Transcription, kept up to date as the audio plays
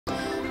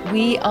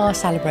We are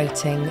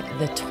celebrating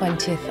the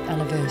 20th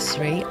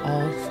anniversary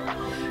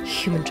of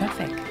human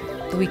traffic.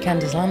 The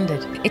weekend has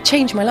landed. It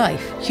changed my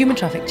life. Human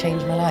traffic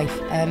changed my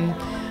life.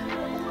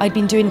 I'd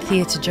been doing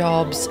theatre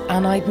jobs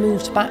and I'd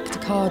moved back to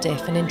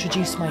Cardiff and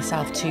introduced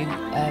myself to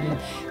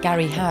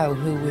Gary Howe,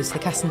 who was the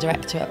casting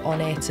director on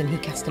it, and he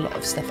cast a lot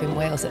of stuff in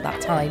Wales at that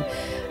time.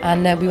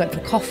 And we went for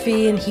a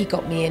coffee and he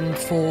got me in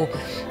for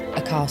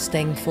a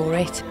casting for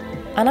it.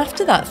 And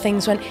after that,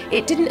 things went,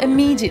 it didn't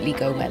immediately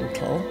go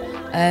mental.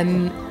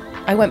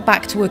 I went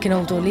back to work in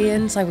Old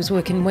Orleans. I was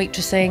working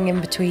waitressing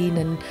in between,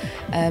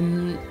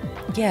 and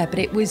yeah, but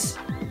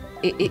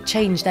it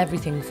changed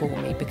everything for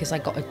me because I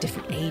got a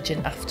different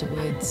agent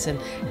afterwards, and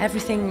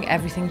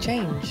everything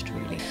changed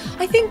really.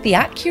 I think the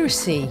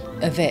accuracy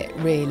of it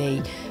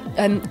really.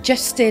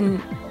 Justin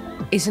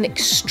is an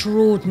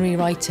extraordinary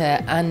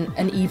writer and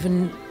an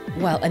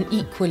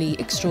equally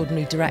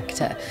extraordinary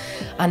director,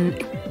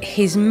 and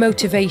his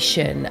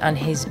motivation and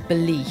his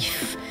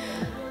belief.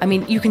 I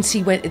mean, you can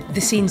see where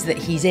the scenes that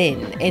he's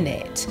in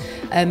it.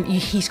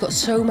 He's got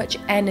so much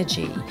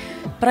energy,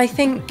 but I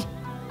think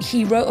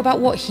he wrote about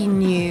what he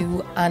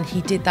knew and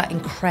he did that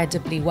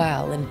incredibly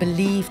well and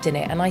believed in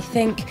it. And I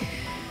think,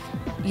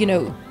 you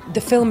know,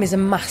 the film is a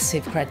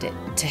massive credit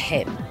to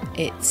him.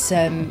 It's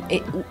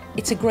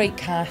a great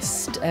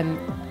cast.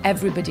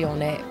 Everybody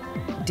on it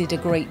did a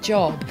great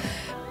job,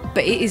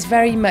 but it is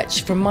very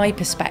much, from my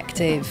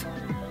perspective,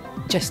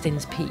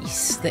 Justin's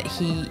piece that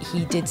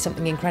he did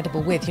something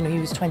incredible with. You know, he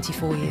was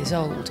 24 years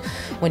old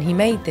when he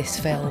made this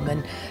film,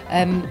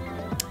 and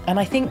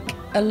I think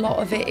a lot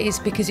of it is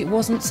because it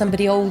wasn't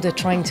somebody older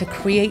trying to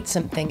create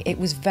something. It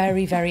was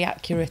very, very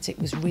accurate. It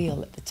was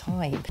real at the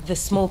time. The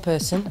small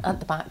person at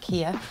the back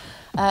here,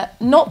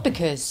 not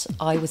because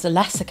I was a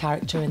lesser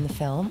character in the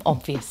film,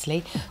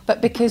 obviously,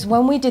 but because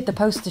when we did the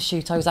poster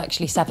shoot, I was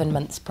actually 7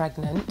 months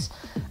pregnant.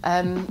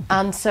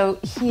 And so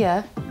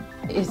here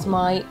is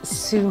my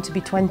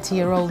soon-to-be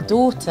 20-year-old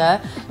daughter,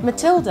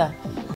 Matilda.